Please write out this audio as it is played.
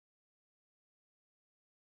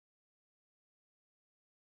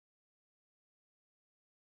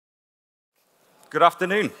Good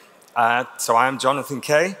afternoon. So I'm Jonathan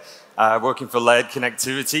Kaye, working for Laird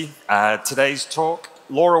Connectivity. Today's talk,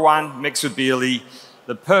 LoRaWAN mixed with BLE,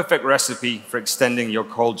 the perfect recipe for extending your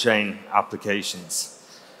cold chain applications.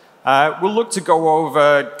 We'll look to go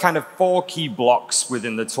over kind of 4 key blocks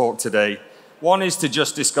within the talk today. One is to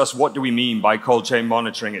just discuss what do we mean by cold chain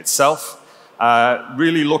monitoring itself,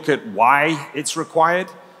 really look at why it's required,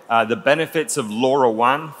 the benefits of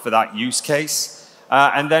LoRaWAN for that use case,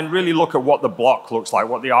 and then really look at what the block looks like,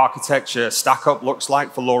 what the architecture stack-up looks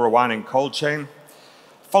like for LoRaWAN in cold chain.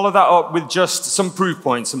 Follow that up with just some proof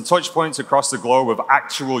points, some touch points across the globe of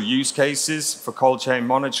actual use cases for cold chain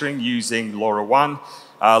monitoring using LoRaWAN,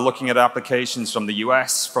 looking at applications from the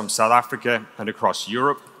US, from South Africa, and across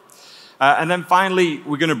Europe. And then finally,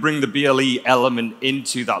 we're going to bring the BLE element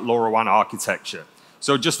into that LoRaWAN architecture.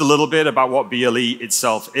 So just a little bit about what BLE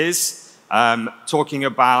itself is. Talking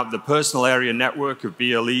about the personal area network of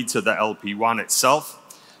BLE to the LP1 itself,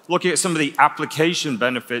 looking at some of the application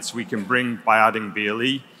benefits we can bring by adding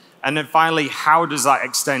BLE, and then finally, how does that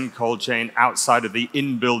extend cold chain outside of the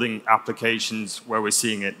in-building applications where we're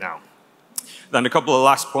seeing it now. Then a couple of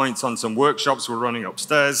last points on some workshops we're running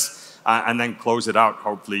upstairs, and then close it out,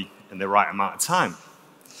 hopefully, in the right amount of time.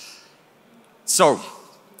 So,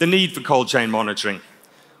 the need for cold chain monitoring.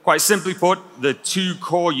 Quite simply put, the 2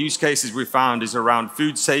 core use cases we found is around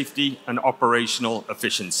food safety and operational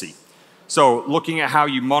efficiency. So looking at how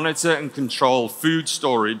you monitor and control food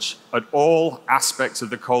storage at all aspects of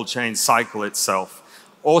the cold chain cycle itself.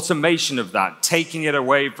 Automation of that, taking it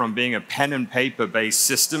away from being a pen and paper based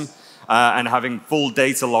system and having full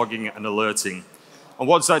data logging and alerting. And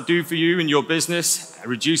what does that do for you in your business? It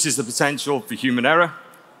reduces the potential for human error,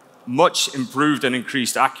 much improved and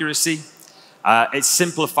increased accuracy. It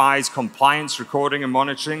simplifies compliance recording and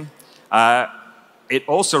monitoring. It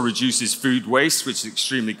also reduces food waste, which is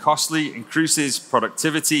extremely costly, increases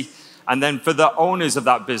productivity, and then for the owners of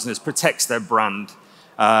that business, protects their brand.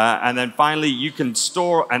 And then finally, you can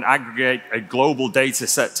store and aggregate a global data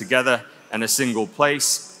set together in a single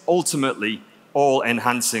place, ultimately all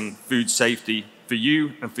enhancing food safety for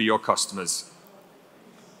you and for your customers.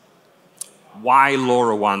 Why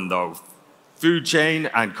LoRaWAN though? Food chain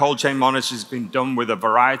and cold chain monitoring has been done with a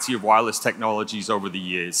variety of wireless technologies over the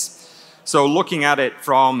years. So looking at it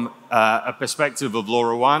from a perspective of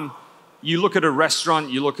LoRaWAN, you look at a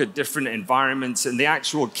restaurant, you look at different environments, and the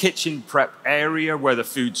actual kitchen prep area where the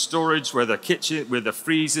food storage, where the kitchen, where the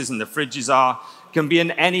freezers and the fridges are, can be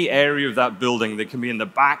in any area of that building. They can be in the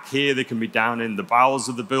back here, they can be down in the bowels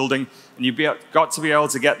of the building, and you've got to be able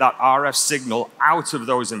to get that RF signal out of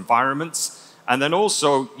those environments. And then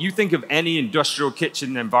also, you think of any industrial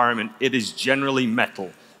kitchen environment, it is generally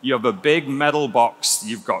metal. You have a big metal box,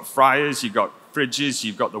 you've got fryers, you've got fridges,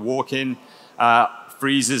 you've got the walk-in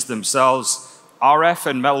freezers themselves. RF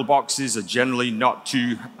and metal boxes are generally not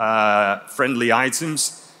too friendly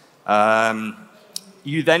items.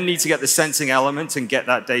 You then need to get the sensing element and get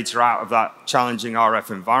that data out of that challenging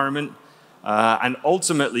RF environment. And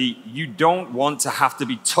ultimately, you don't want to have to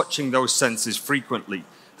be touching those sensors frequently.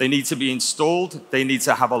 They need to be installed, they need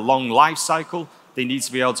to have a long life cycle, they need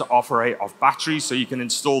to be able to operate off batteries so you can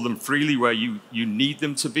install them freely where you need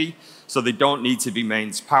them to be, so they don't need to be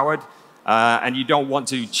mains powered, and you don't want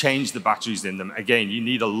to change the batteries in them. Again, you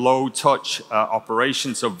need a low touch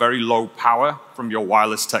operation, so very low power from your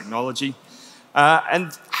wireless technology.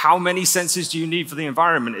 And how many sensors do you need for the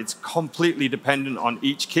environment? It's completely dependent on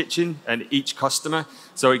each kitchen and each customer.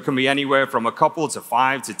 So it can be anywhere from a couple to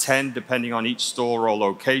 5 to 10, depending on each store or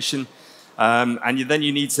location. And then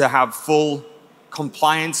you need to have full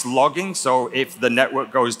compliance logging. So if the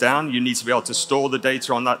network goes down, you need to be able to store the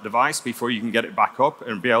data on that device before you can get it back up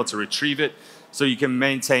and be able to retrieve it. So you can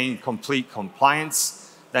maintain complete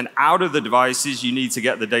compliance. Then out of the devices, you need to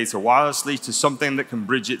get the data wirelessly to something that can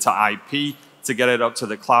bridge it to IP, to get it up to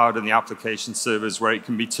the cloud and the application servers where it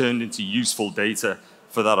can be turned into useful data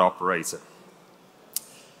for that operator.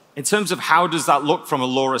 In terms of how does that look from a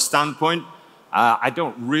LoRa standpoint, I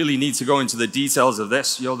don't really need to go into the details of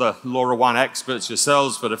this. You're the LoRaWAN experts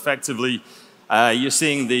yourselves, but effectively, you're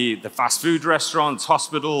seeing the fast food restaurants,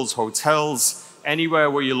 hospitals, hotels,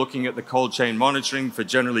 anywhere where you're looking at the cold chain monitoring for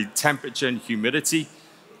generally temperature and humidity.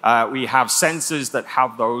 We have sensors that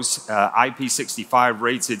have those IP65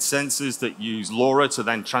 rated sensors that use LoRa to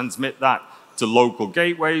then transmit that to local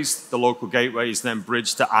gateways. The local gateways then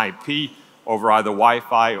bridge to IP over either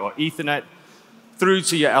Wi-Fi or Ethernet, through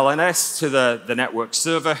to your LNS, to the network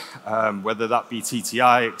server, whether that be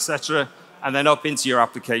TTI, etc., and then up into your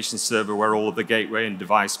application server where all of the gateway and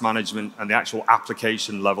device management and the actual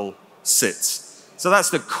application level sits. So that's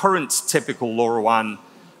the current typical LoRaWAN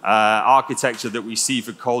architecture that we see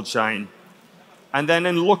for cold chain. And then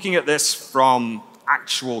in looking at this from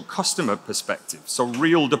actual customer perspective, so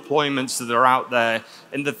real deployments that are out there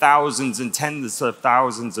in the thousands and tens of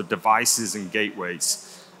thousands of devices and gateways.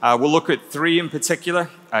 We'll look at three in particular,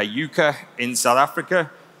 Yuka in South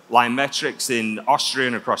Africa, LineMetrics in Austria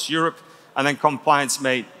and across Europe, and then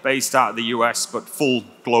ComplianceMate based out of the US, but full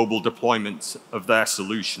global deployment of their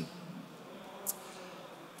solution.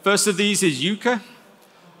 First of these is Yuka.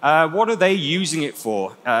 What are they using it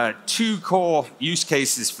for? Two core use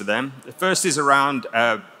cases for them. The first is around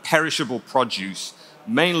perishable produce,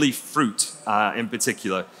 mainly fruit in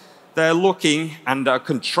particular. They're looking and are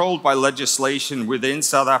controlled by legislation within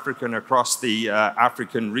South Africa and across the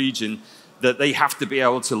African region that they have to be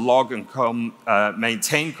able to log and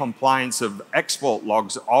maintain compliance of export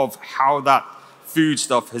logs of how that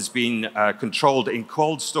foodstuff has been controlled in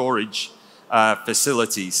cold storage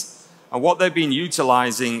facilities. And what they've been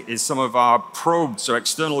utilizing is some of our probed, so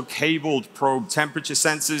external cabled probe temperature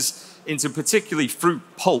sensors into particularly fruit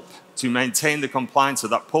pulp to maintain the compliance of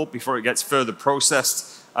that pulp before it gets further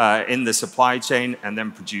processed in the supply chain and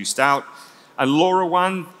then produced out. And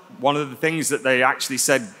LoRaWAN, one of the things that they actually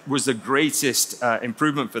said was the greatest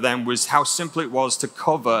improvement for them was how simple it was to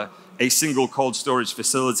cover a single cold storage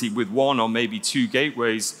facility with one or maybe two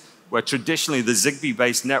gateways, where traditionally the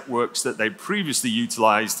Zigbee-based networks that they previously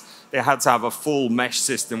utilized, they had to have a full mesh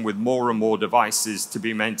system with more and more devices to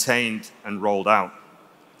be maintained and rolled out.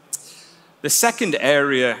 The second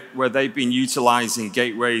area where they've been utilizing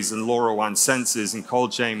gateways and LoRaWAN sensors in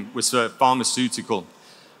cold chain was for pharmaceutical.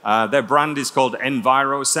 Their brand is called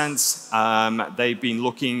EnviroSense. They've been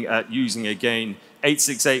looking at using, again,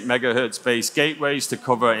 868 megahertz based gateways to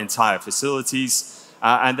cover entire facilities,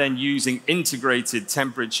 and then using integrated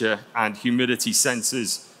temperature and humidity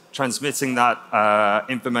sensors, transmitting that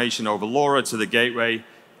information over LoRa to the gateway,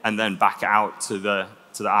 and then back out to the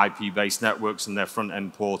IP-based networks and their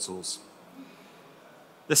front-end portals.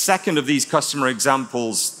 The second of these customer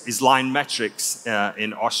examples is LineMetrics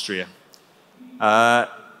in Austria.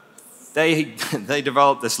 They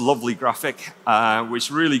developed this lovely graphic, which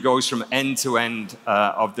really goes from end to end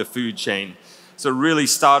of the food chain. So really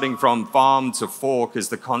starting from farm to fork is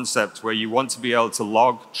the concept where you want to be able to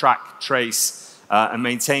log, track, trace, and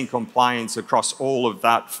maintain compliance across all of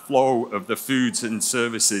that flow of the foods and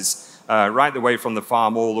services, right the way from the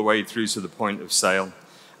farm all the way through to the point of sale.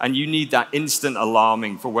 And you need that instant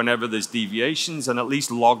alarming for whenever there's deviations and at least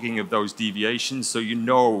logging of those deviations so you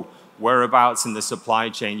know whereabouts in the supply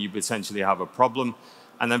chain you potentially have a problem.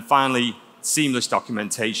 And then finally, seamless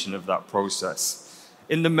documentation of that process.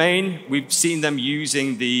 In the main, we've seen them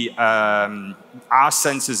using our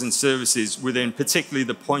sensors and services within particularly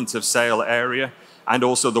the point of sale area and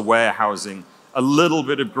also the warehousing. A little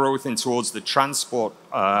bit of growth in towards the transport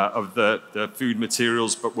of the food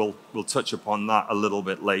materials, but we'll touch upon that a little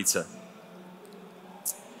bit later.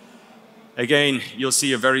 Again, you'll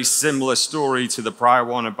see a very similar story to the prior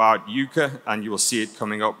one about Yuka, and you will see it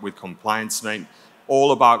coming up with ComplianceMate,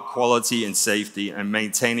 all about quality and safety and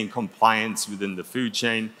maintaining compliance within the food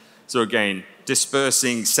chain. So again,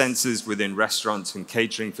 dispersing sensors within restaurants and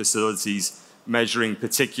catering facilities, measuring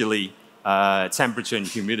particularly temperature and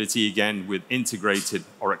humidity, again, with integrated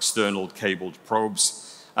or external cabled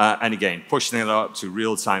probes. And again, pushing it up to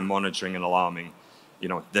real-time monitoring and alarming. You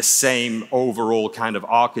know, the same overall kind of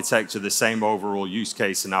architecture, the same overall use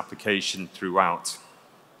case and application throughout.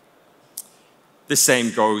 The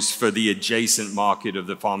same goes for the adjacent market of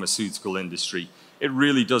the pharmaceutical industry. It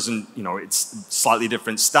really doesn't, you know, it's slightly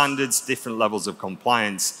different standards, different levels of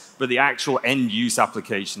compliance, but the actual end use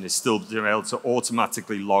application is still being able to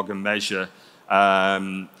automatically log and measure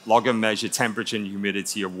temperature and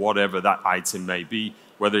humidity of whatever that item may be,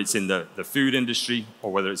 whether it's in the food industry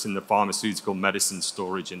or whether it's in the pharmaceutical medicine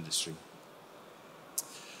storage industry.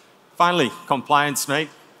 Finally, ComplianceMate.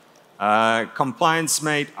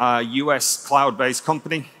 ComplianceMate, a US cloud-based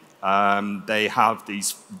company. They have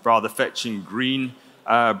these rather fetching green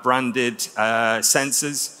branded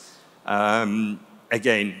sensors.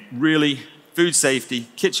 Again, really food safety,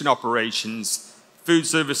 kitchen operations, food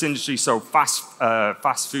service industry, so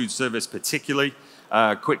fast food service particularly,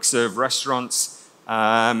 quick serve restaurants.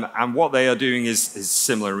 And what they are doing is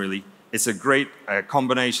similar, really. It's a great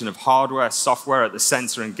combination of hardware, software at the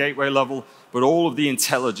sensor and gateway level, but all of the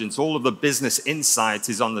intelligence, all of the business insight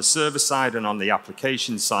is on the server side and on the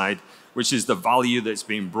application side, which is the value that's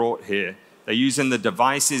being brought here. They're using the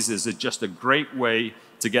devices as just a great way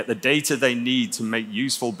to get the data they need to make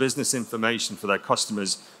useful business information for their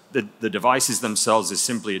customers. The devices themselves is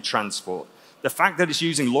simply a transport. The fact that it's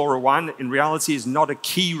using LoRaWAN in reality is not a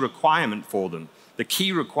key requirement for them. The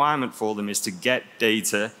key requirement for them is to get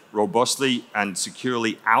data robustly and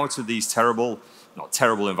securely out of these not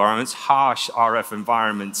terrible environments, harsh RF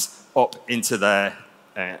environments up into their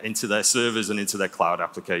servers and into their cloud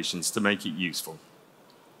applications to make it useful.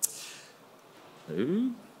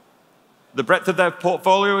 The breadth of their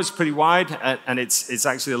portfolio is pretty wide, and it's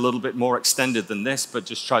actually a little bit more extended than this, but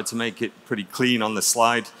just tried to make it pretty clean on the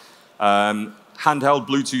slide. Handheld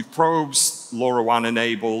Bluetooth probes, LoRaWAN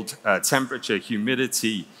enabled, temperature,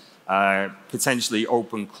 humidity, potentially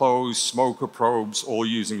open-close, smoker probes, all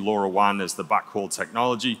using LoRaWAN as the backhaul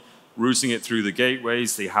technology, routing it through the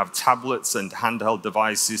gateways. They have tablets and handheld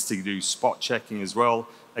devices to do spot checking as well.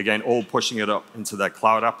 Again, all pushing it up into their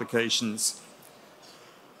cloud applications.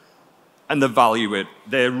 And the value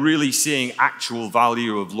they're really seeing actual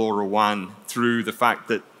value of LoRaWAN through the fact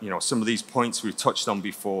that, some of these points we've touched on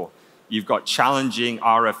before. You've got challenging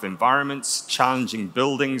RF environments, challenging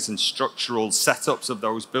buildings and structural setups of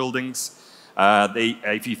those buildings.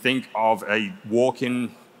 If you think of a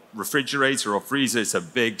walk-in refrigerator or freezer, it's a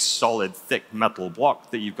big, solid, thick metal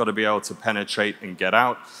block that you've got to be able to penetrate and get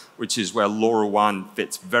out, which is where LoRaWAN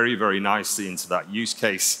fits very, very nicely into that use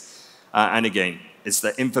case. And again, it's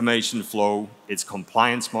the information flow, it's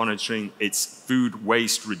compliance monitoring, it's food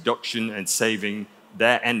waste reduction and saving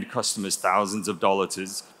their end customers thousands of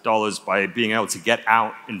dollars by being able to get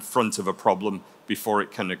out in front of a problem before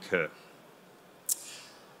it can occur.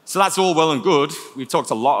 So that's all well and good. We've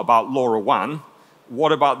talked a lot about LoRaWAN.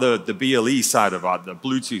 What about the BLE side of it, the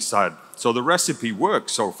Bluetooth side? So the recipe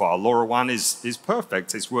works so far. LoRaWAN is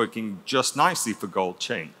perfect. It's working just nicely for Gold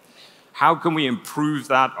Chain. How can we improve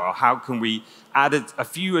that, or how can we add a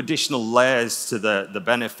few additional layers to the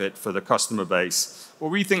benefit for the customer base? Well,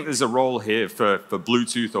 we think there's a role here for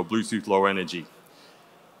Bluetooth or Bluetooth Low Energy.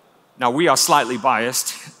 Now, we are slightly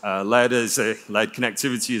biased. Laird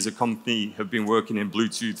Connectivity as a company have been working in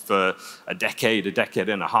Bluetooth for a decade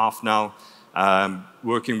and a half now,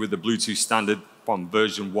 working with the Bluetooth standard from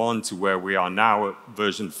version 1 to where we are now at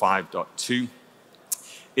version 5.2.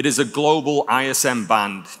 It is a global ISM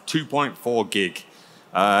band, 2.4 gig.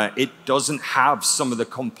 It doesn't have some of the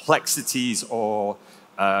complexities or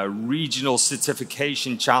regional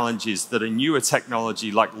certification challenges that a newer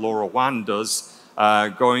technology like LoRaWAN does,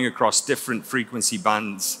 going across different frequency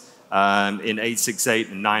bands in 868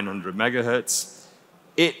 and 900 megahertz.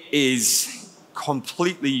 It is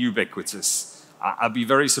completely ubiquitous. I'd be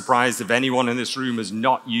very surprised if anyone in this room has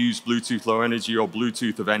not used Bluetooth Low Energy or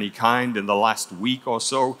Bluetooth of any kind in the last week or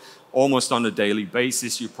so. Almost on a daily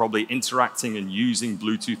basis, you're probably interacting and using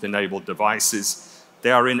Bluetooth-enabled devices. They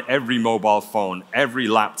are in every mobile phone, every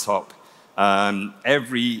laptop,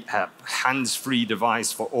 every hands-free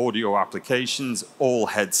device for audio applications, all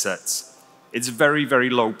headsets. It's very, very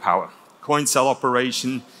low power. Coin cell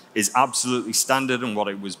operation is absolutely standard in what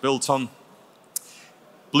it was built on.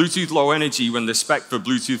 Bluetooth Low Energy, when the spec for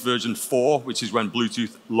Bluetooth version 4, which is when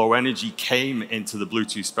Bluetooth Low Energy came into the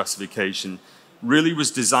Bluetooth specification, really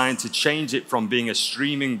was designed to change it from being a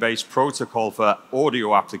streaming-based protocol for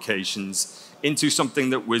audio applications into something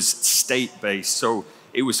that was state-based. So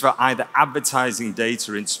it was for either advertising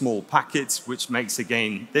data in small packets, which makes,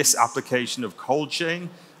 again, this application of cold chain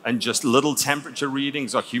and just little temperature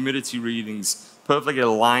readings or humidity readings perfectly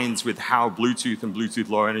aligns with how Bluetooth and Bluetooth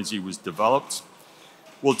Low Energy was developed.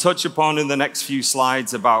 We'll touch upon in the next few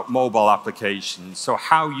slides about mobile applications. So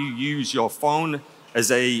how you use your phone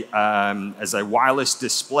as a wireless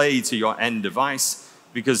display to your end device,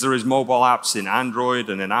 because there is mobile apps in Android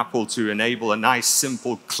and in Apple to enable a nice,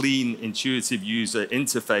 simple, clean, intuitive user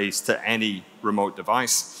interface to any remote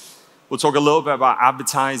device. We'll talk a little bit about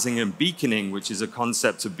advertising and beaconing, which is a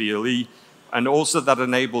concept of BLE, and also that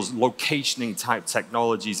enables locationing type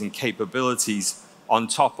technologies and capabilities on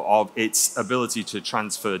top of its ability to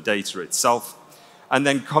transfer data itself. And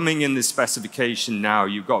then coming in this specification now,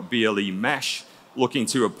 you've got BLE Mesh, looking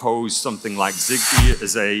to oppose something like Zigbee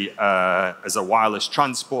as a wireless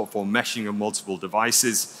transport for meshing of multiple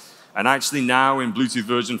devices. And actually now in Bluetooth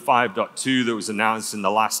version 5.2 that was announced in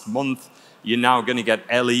the last month, you're now going to get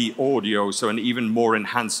LE audio, so an even more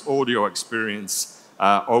enhanced audio experience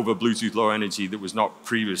over Bluetooth Low Energy that was not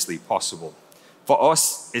previously possible. For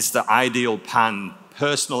us, it's the ideal PAN,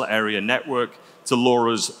 personal area network, to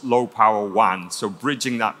LoRa's low power WAN, so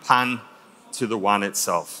bridging that PAN to the WAN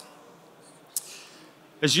itself.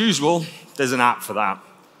 As usual, there's an app for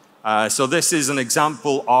that. So this is an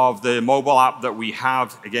example of the mobile app that we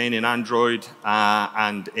have, again, in Android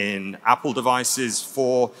and in Apple devices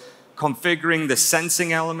for configuring the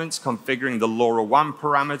sensing elements, configuring the LoRaWAN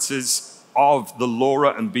parameters of the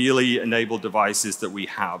LoRa and BLE-enabled devices that we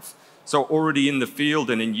have. So already in the field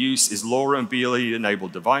and in use is LoRa and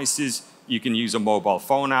BLE-enabled devices. You can use a mobile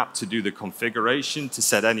phone app to do the configuration, to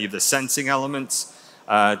set any of the sensing elements.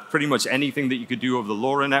 Pretty much anything that you could do over the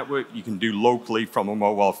LoRa network, you can do locally from a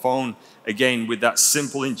mobile phone. Again, with that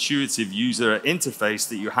simple, intuitive user interface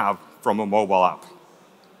that you have from a mobile app.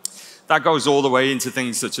 That goes all the way into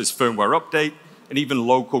things such as firmware update and even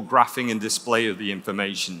local graphing and display of the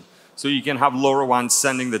information. So you can have LoRaWAN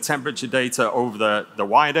sending the temperature data over the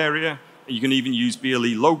wide area. You can even use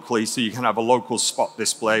BLE locally, so you can have a local spot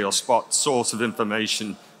display or spot source of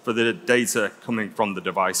information for the data coming from the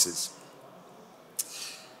devices.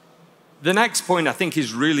 The next point, I think,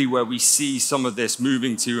 is really where we see some of this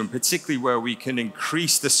moving to, and particularly where we can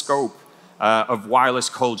increase the scope of wireless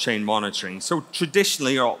cold chain monitoring. So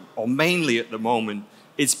traditionally, or mainly at the moment,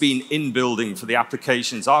 it's been in building for the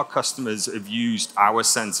applications our customers have used our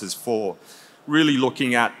sensors for. Really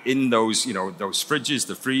looking at in those, those fridges,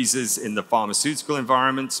 the freezers, in the pharmaceutical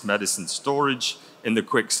environments, medicine storage, in the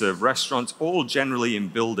quick serve restaurants, all generally in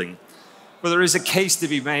building. But there is a case to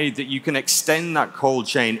be made that you can extend that cold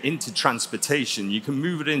chain into transportation. You can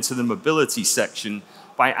move it into the mobility section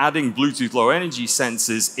by adding Bluetooth Low Energy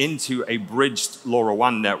sensors into a bridged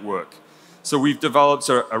LoRaWAN network. So we've developed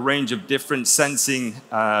a range of different sensing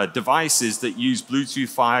devices that use Bluetooth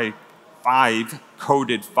 5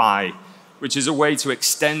 coded PHY, which is a way to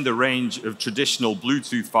extend the range of traditional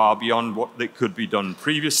Bluetooth far beyond what that could be done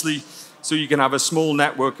previously. So you can have a small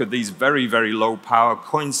network of these very, very low power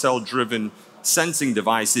coin cell driven sensing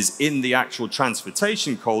devices in the actual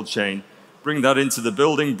transportation cold chain, bring that into the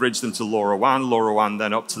building, bridge them to LoRaWAN, LoRaWAN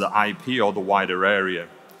then up to the IP or the wider area.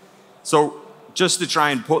 So just to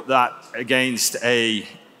try and put that against a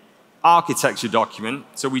architecture document,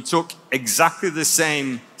 so we took exactly the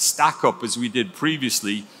same stack up as we did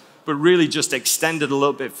previously, but really just extended a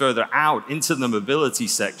little bit further out into the mobility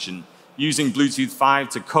section, using Bluetooth 5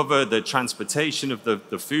 to cover the transportation of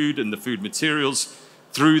the food and the food materials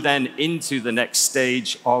through then into the next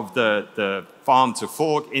stage of the farm to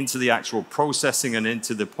fork, into the actual processing and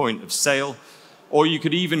into the point of sale. Or you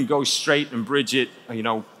could even go straight and bridge it,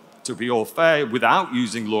 to be all fair, without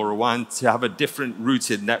using LoRaWAN, to have a different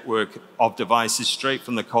routed network of devices straight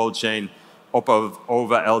from the cold chain up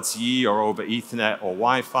over LTE or over Ethernet or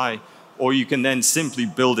Wi-Fi, or you can then simply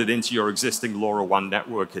build it into your existing LoRaWAN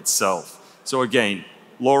network itself. So again,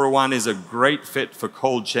 LoRaWAN is a great fit for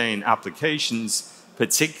cold chain applications,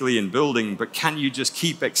 particularly in building, but can you just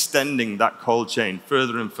keep extending that cold chain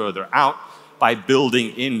further and further out by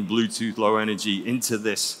building in Bluetooth Low Energy into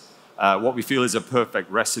this, what we feel is a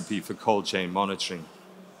perfect recipe for cold chain monitoring.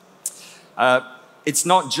 It's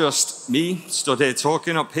not just me stood here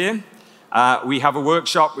talking up here. We have a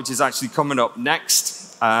workshop which is actually coming up next,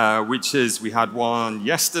 we had one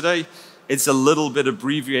yesterday. It's a little bit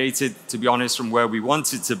abbreviated, to be honest, from where we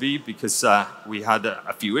wanted to be, because we had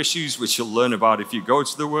a few issues, which you'll learn about if you go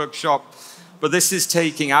to the workshop. But this is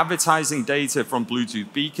taking advertising data from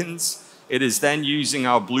Bluetooth beacons. It is then using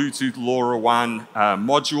our Bluetooth LoRaWAN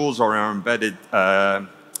modules or our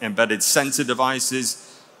embedded sensor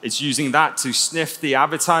devices. It's using that to sniff the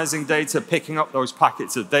advertising data, picking up those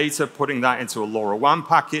packets of data, putting that into a LoRaWAN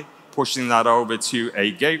packet, pushing that over to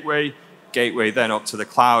a gateway then up to the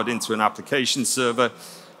cloud into an application server.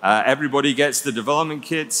 Everybody gets the development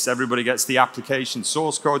kits, everybody gets the application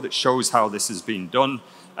source code that shows how this has been done,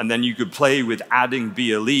 and then you could play with adding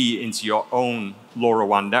BLE into your own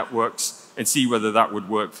LoRaWAN networks and see whether that would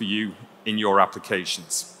work for you in your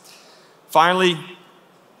applications. Finally,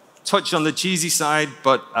 touch on the cheesy side,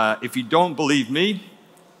 but if you don't believe me,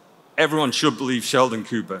 everyone should believe Sheldon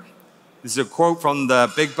Cooper. This is a quote from the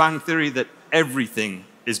Big Bang Theory that everything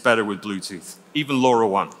is better with Bluetooth, even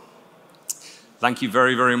LoRaWAN. Thank you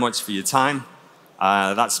very, very much for your time.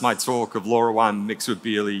 That's my talk of LoRaWAN mixed with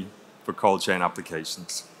BLE for cold chain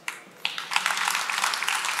applications.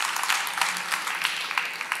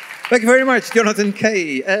 Thank you very much, Jonathan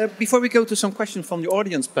Kaye. Before we go to some questions from the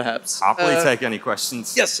audience, perhaps. Happily take any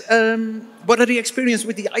questions. Yes. What are the experience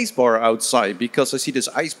with the ice bar outside? Because I see this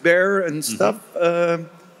ice bear and stuff.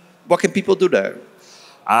 What can people do there?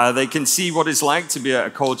 They can see what it's like to be a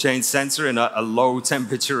cold chain sensor in a low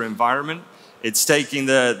temperature environment. It's taking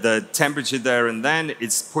the temperature there and then,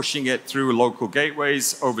 it's pushing it through local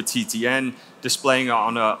gateways over TTN, displaying it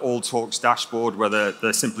on an all-talks dashboard where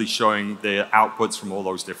they're simply showing the outputs from all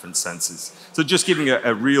those different sensors. So just giving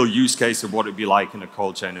a real use case of what it'd be like in a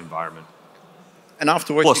cold chain environment. And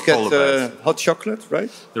afterwards you get hot chocolate,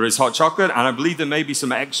 right? There is hot chocolate, and I believe there may be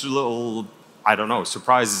some extra little, I don't know,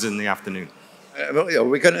 surprises in the afternoon.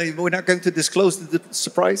 We're not going to disclose the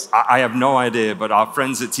surprise? I have no idea, but our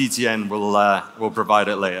friends at TTN will provide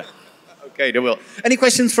it later. Okay, there will. Any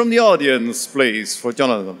questions from the audience, please, for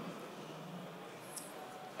Jonathan?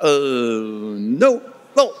 No.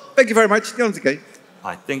 Well, thank you very much, Jonathan Kaye.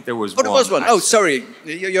 I think there was one. Oh, there was one. Oh, sorry.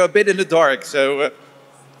 You're a bit in the dark, so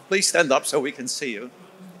please stand up so we can see you.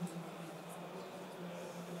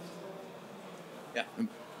 Yeah.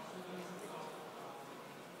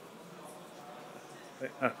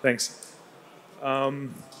 Thanks.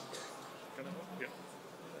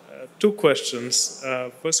 Two questions.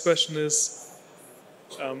 First question is,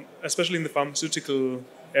 especially in the pharmaceutical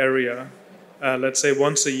area, let's say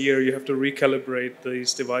once a year you have to recalibrate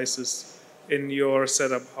these devices. In your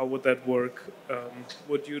setup, how would that work?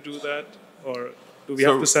 Would you do that? Or do we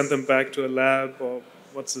have to send them back to a lab? Or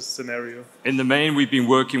what's the scenario? In the main, we've been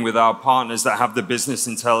working with our partners that have the business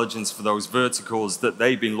intelligence for those verticals, that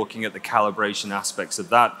they've been looking at the calibration aspects of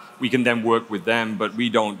that. We can then work with them, but we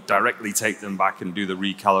don't directly take them back and do the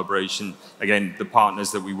recalibration. Again, the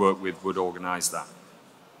partners that we work with would organize that.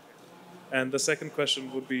 And the second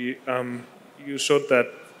question would be, you showed that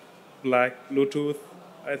black Bluetooth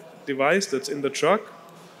device that's in the truck.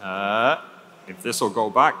 If this will go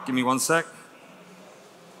back, give me 1 sec.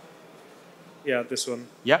 Yeah, this one.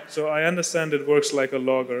 Yeah. So I understand it works like a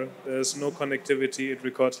logger. There's no connectivity. It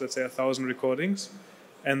records, let's say, 1,000 recordings.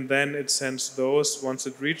 And then it sends those, once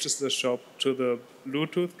it reaches the shop, to the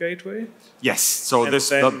Bluetooth gateway? Yes. So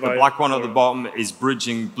the black one at the bottom is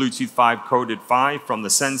bridging Bluetooth 5 coded 5 from the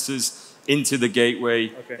sensors into the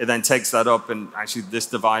gateway. Okay. It then takes that up, and actually this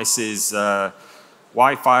device is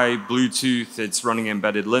Wi-Fi, Bluetooth, it's running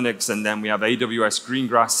embedded Linux, and then we have AWS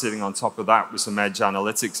Greengrass sitting on top of that with some edge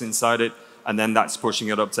analytics inside it, and then that's pushing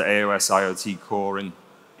it up to AOS IoT Core and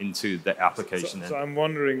into the application. So I'm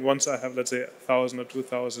wondering, once I have, let's say, 1,000 or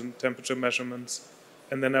 2,000 temperature measurements,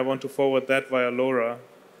 and then I want to forward that via LoRa,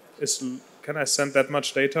 can I send that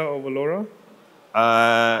much data over LoRa?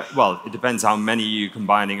 Well, it depends how many you're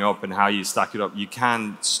combining up and how you stack it up. You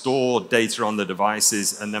can store data on the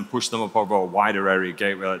devices and then push them up over a wider area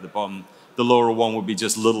gateway at the bottom. The LoRaWAN would be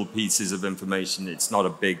just little pieces of information. It's not a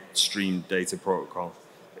big stream data protocol.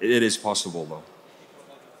 It is possible, though.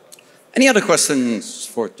 Any other questions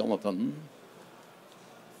for Jonathan?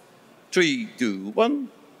 3, 2, 1.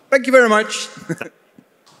 Thank you very much.